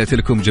العمل، تحياتي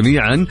لكم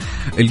جميعا.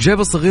 الجيب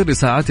الصغير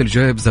لساعات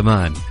الجيب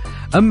زمان،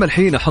 أما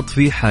الحين أحط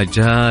فيه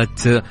حاجات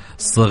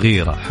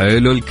صغيرة.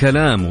 حلو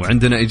الكلام.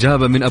 وعندنا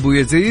إجابة من أبو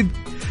يزيد،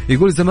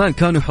 يقول زمان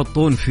كانوا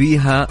يحطون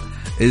فيها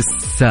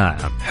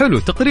الساعة. حلو.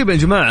 تقريبا يا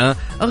جماعة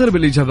أغلب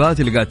الإجابات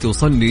اللي قاعد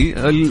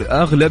توصلني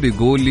الأغلب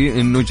يقول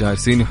لي إنه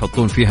جالسين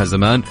يحطون فيها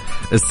زمان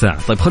الساعة.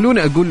 طيب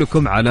خلوني أقول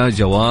لكم على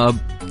جواب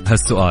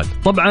هالسؤال.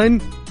 طبعا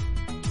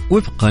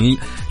وفقا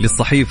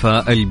للصحيفة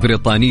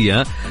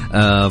البريطانية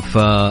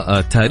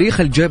فتاريخ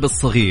الجيب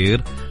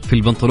الصغير في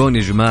البنطلون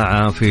يا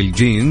جماعة في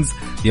الجينز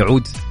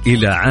يعود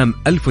إلى عام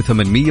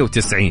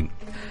 1890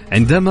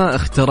 عندما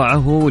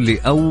اخترعه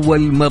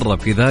لأول مرة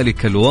في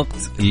ذلك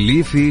الوقت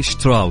ليفي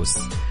شتراوس.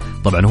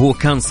 طبعا هو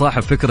كان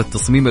صاحب فكرة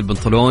تصميم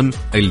البنطلون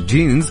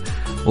الجينز،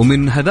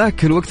 ومن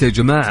هذاك الوقت يا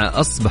جماعة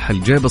أصبح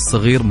الجيب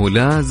الصغير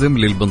ملازم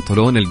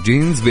للبنطلون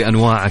الجينز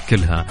بأنواعه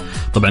كلها.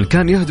 طبعا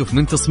كان يهدف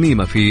من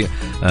تصميمه في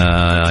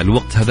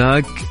الوقت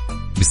هذاك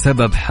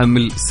بسبب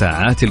حمل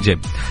ساعات الجيب.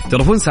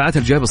 تعرفون ساعات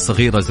الجيب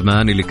الصغيرة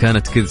زمان اللي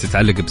كانت كذا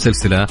تتعلق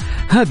بسلسلة،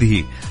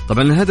 هذه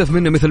طبعا الهدف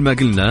منه مثل ما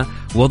قلنا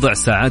وضع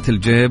ساعات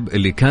الجيب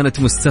اللي كانت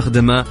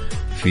مستخدمة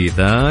في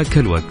ذاك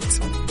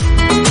الوقت.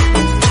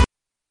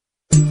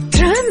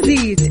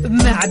 ترانزيت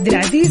مع عبد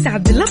العزيز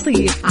عبد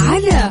اللطيف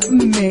على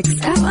ميكس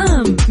اف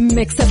ام.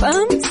 ميكس اف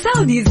ام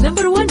سعوديز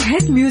نمبر 1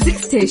 هيت ميوزك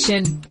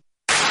ستيشن.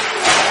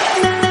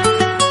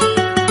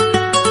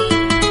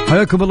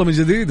 حياكم الله من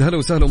جديد. هلا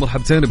وسهلا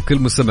ومرحبتين بكل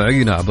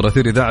مستمعينا عبر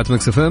أثير إذاعة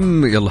ميكس اف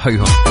ام. يلا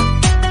حيهم.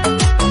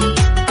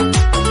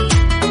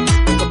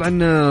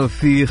 طبعا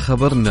في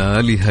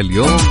خبرنا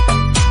لهاليوم،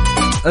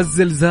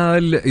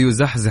 الزلزال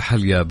يزحزح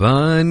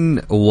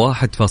اليابان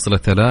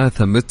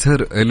 1.3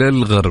 متر إلى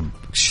الغرب.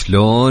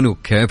 شلون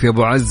وكيف يا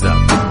أبو عزة؟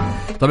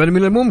 طبعا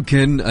من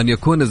الممكن أن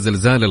يكون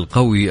الزلزال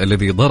القوي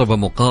الذي ضرب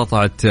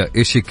مقاطعة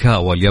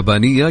إيشيكاوا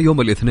اليابانية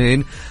يوم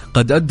الاثنين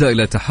قد أدى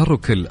إلى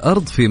تحرك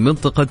الأرض في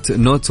منطقة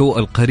نوتو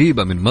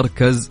القريبة من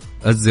مركز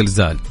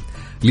الزلزال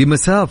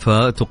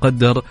لمسافة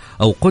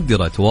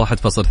قدرت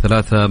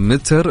 1.3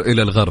 متر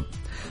إلى الغرب.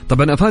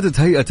 طبعا أفادت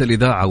هيئة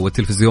الإذاعة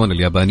والتلفزيون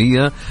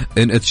اليابانية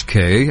NHK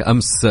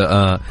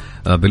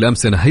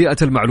بالأمس أن هيئة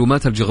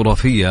المعلومات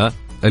الجغرافية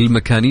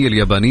المكانية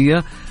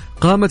اليابانية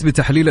قامت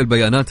بتحليل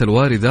البيانات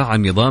الواردة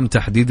عن نظام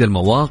تحديد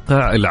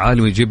المواقع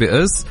العالمي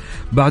GPS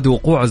بعد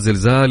وقوع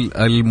الزلزال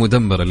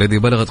المدمر الذي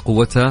بلغت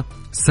قوته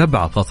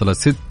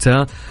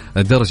 7.6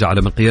 درجة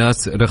على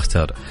مقياس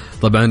ريختر.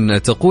 طبعا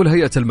تقول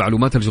هيئة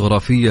المعلومات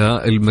الجغرافية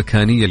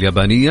المكانية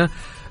اليابانية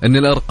أن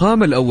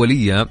الأرقام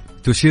الأولية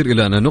تشير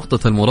إلى أن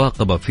نقطة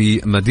المراقبة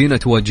في مدينة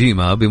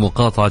واجيما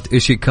بمقاطعة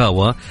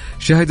إيشيكاوا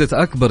شهدت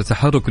أكبر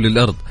تحرك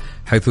للأرض،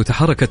 حيث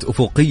تحركت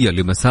أفقيا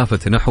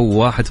لمسافة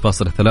نحو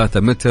 1.3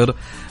 متر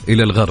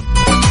إلى الغرب.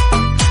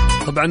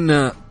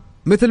 طبعا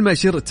مثل ما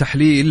يشير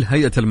تحليل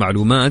هيئة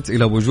المعلومات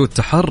إلى وجود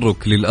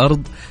تحرك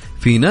للأرض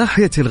في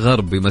ناحية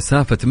الغرب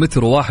بمسافة 1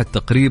 متر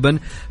تقريبا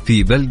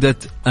في بلدة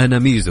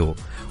أناميزو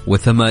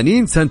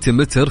و80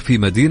 سنتيمتر في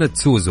مدينة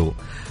سوزو.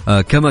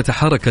 كما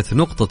تحركت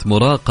نقطة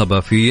مراقبة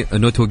في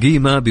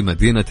نوتوجيما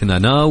بمدينة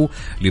ناناو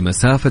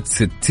لمسافة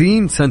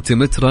 60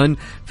 سنتيمترا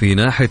في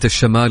ناحية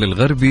الشمال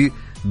الغربي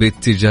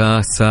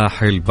باتجاه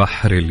ساحل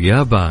بحر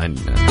اليابان.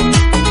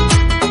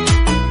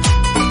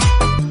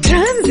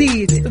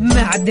 ترانزيت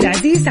مع عبد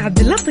العزيز عبد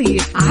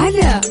اللطيف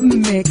على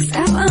ميكس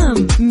اف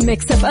ام.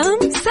 ميكس اف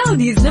ام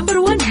سعوديز نمبر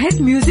 1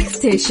 هيت ميوزك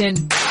ستيشن.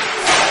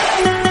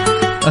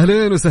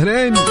 أهلين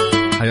وسهلين،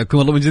 حياكم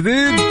الله من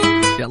جديد.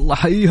 يلا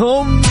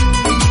حيهم.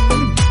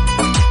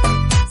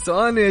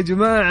 سؤال يا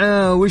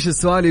جماعة، وش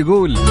السؤال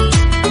يقول؟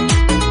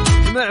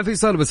 يا جماعة في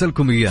سؤال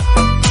بسألكم إياه،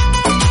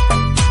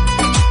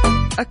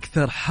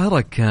 أكثر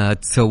حركة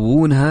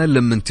تسوونها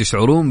لما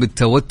تشعرون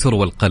بالتوتر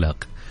والقلق؟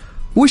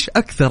 وش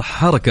أكثر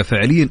حركة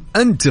فعليا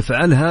أنت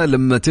تفعلها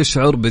لما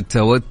تشعر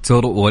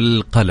بالتوتر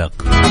والقلق؟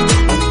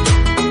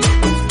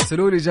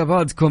 ارسلوا لي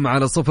إجاباتكم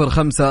على 0548811700.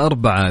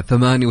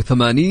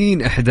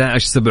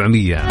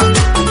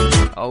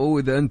 أو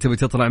إذا أنت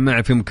بتطلع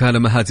معي في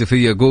مكالمة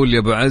هاتفية قول يا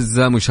أبو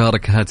عزة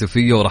مشاركة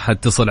هاتفية وراح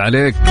أتصل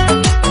عليك.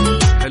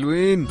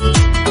 حلوين.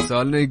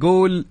 سؤالنا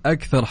يقول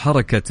أكثر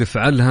حركة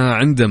تفعلها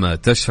عندما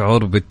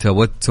تشعر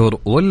بالتوتر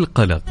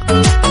والقلق.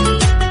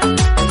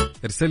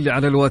 ارسل لي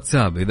على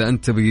الواتساب إذا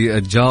أنت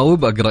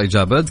بتجاوب أقرأ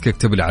إجابتك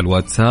اكتب لي على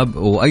الواتساب،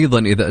 وأيضا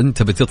إذا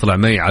أنت بتطلع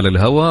معي على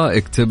الهواء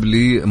اكتب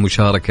لي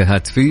مشاركة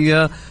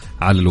هاتفية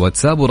على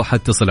الواتساب وراح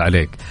أتصل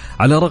عليك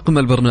على رقم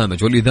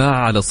البرنامج والإذاعة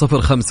على 0548811700.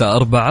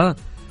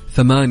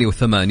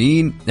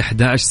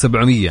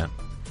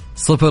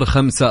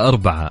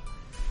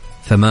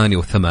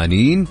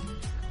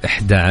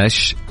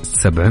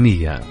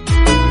 0548811700.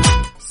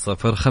 0548811700.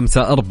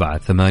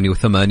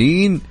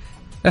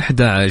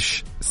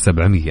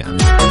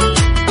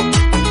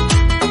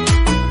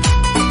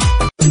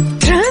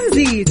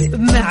 ترانزيت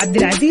مع عبد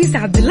العزيز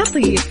عبد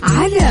اللطيف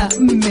على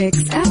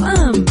ميكس اف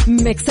ام.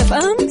 ميكس اف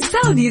ام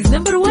سعوديز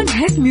نمبر 1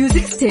 هيت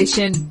ميوزك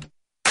ستيشن.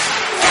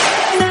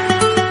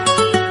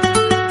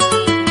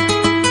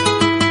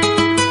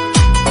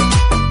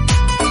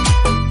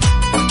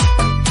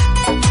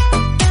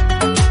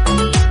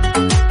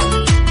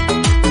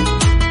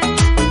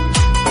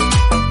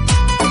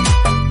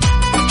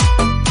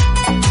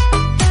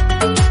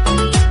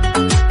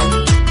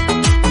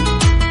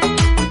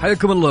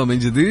 حياكم الله من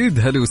جديد.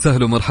 هلا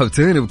وسهلا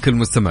ومرحبتين بكل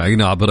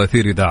مستمعينا عبر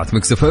أثير إذاعة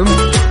ميكس اف ام.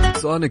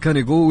 سؤالنا كان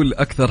يقول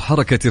أكثر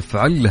حركة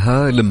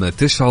تفعلها لما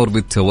تشعر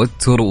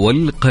بالتوتر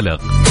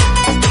والقلق.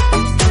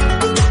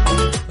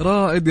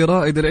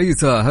 رائد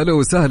العيسى هلا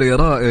وسهلا يا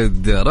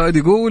رائد. رائد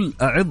يقول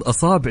أعض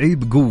أصابعي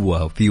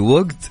بقوة في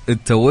وقت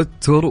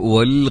التوتر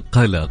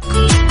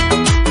والقلق.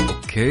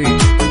 أوكي.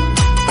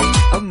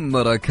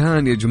 أما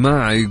كان يا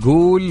جماعة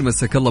يقول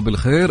مساك الله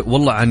بالخير،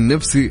 والله عن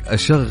نفسي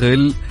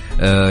أشغل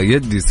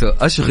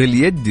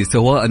يدي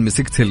سواء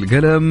مسكت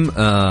القلم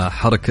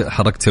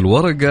حركت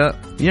الورقة،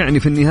 يعني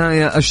في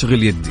النهاية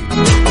أشغل يدي.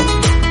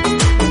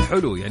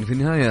 حلو، يعني في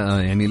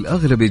النهاية يعني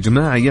الأغلب يا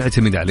جماعة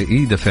يعتمد على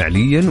إيده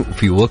فعليا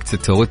في وقت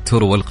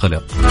التوتر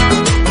والقلق.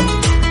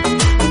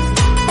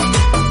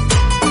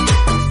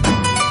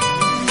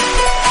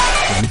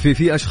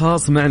 في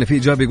أشخاص معنا في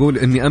إجابة يقول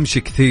إني أمشي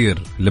كثير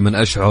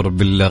لما أشعر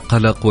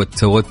بالقلق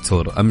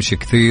والتوتر، أمشي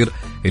كثير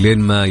إلين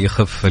ما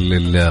يخف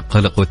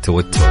القلق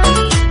والتوتر.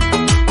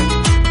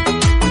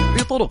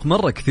 في طرق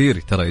مرة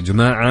كثير ترى يا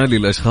جماعة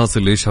للأشخاص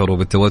اللي يشعروا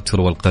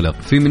بالتوتر والقلق،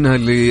 في منها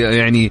اللي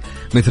يعني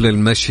مثل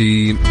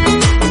المشي،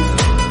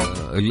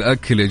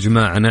 الأكل يا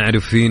جماعة.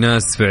 نعرف في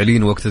ناس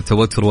فعليا وقت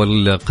التوتر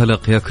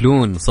والقلق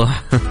يأكلون،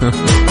 صح؟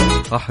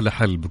 أحلى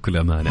حل بكل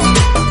أمانة.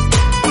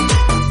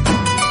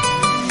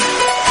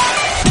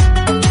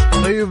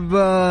 طيب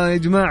يا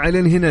جماعة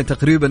لين هنا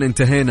تقريبا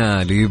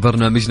انتهينا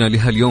لبرنامجنا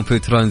لها اليوم في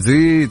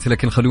ترانزيت،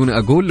 لكن خلوني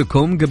أقول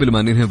لكم قبل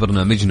ما ننهي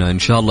برنامجنا إن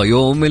شاء الله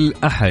يوم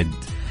الأحد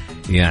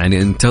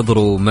يعني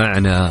انتظروا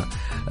معنا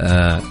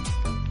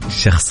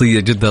شخصية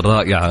جدا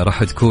رائعة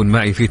راح تكون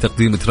معي في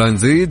تقديم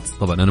ترانزيت.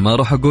 طبعا أنا ما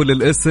راح أقول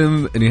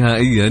الاسم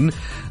نهائيا،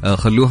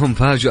 خلوهم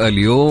فاجأة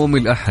اليوم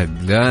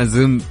الأحد،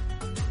 لازم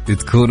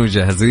تكونوا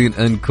جاهزين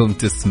أنكم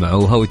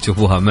تسمعوها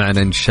وتشوفوها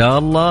معنا إن شاء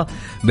الله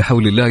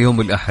بحول الله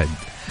يوم الأحد.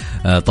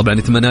 طبعا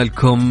نتمنى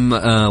لكم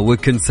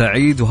ويكند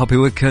سعيد وهابي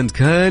ويكند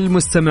كل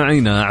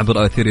مستمعينا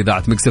عبر أثير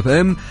إذاعة ميكس اف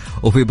ام.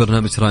 وفي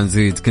برنامج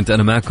ترانزيت كنت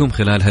أنا معكم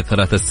خلال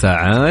هالثلاث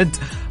ساعات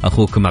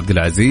أخوكم عبد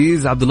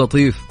العزيز عبد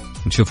اللطيف.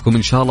 نشوفكم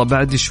إن شاء الله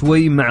بعد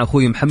شوي مع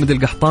أخوي محمد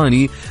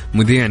القحطاني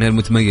مذيعنا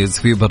المتميز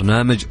في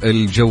برنامج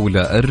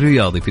الجولة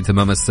الرياضي في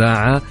تمام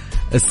الساعة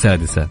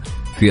 6.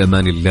 في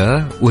أمان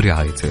الله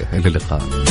ورعايته. إلى اللقاء.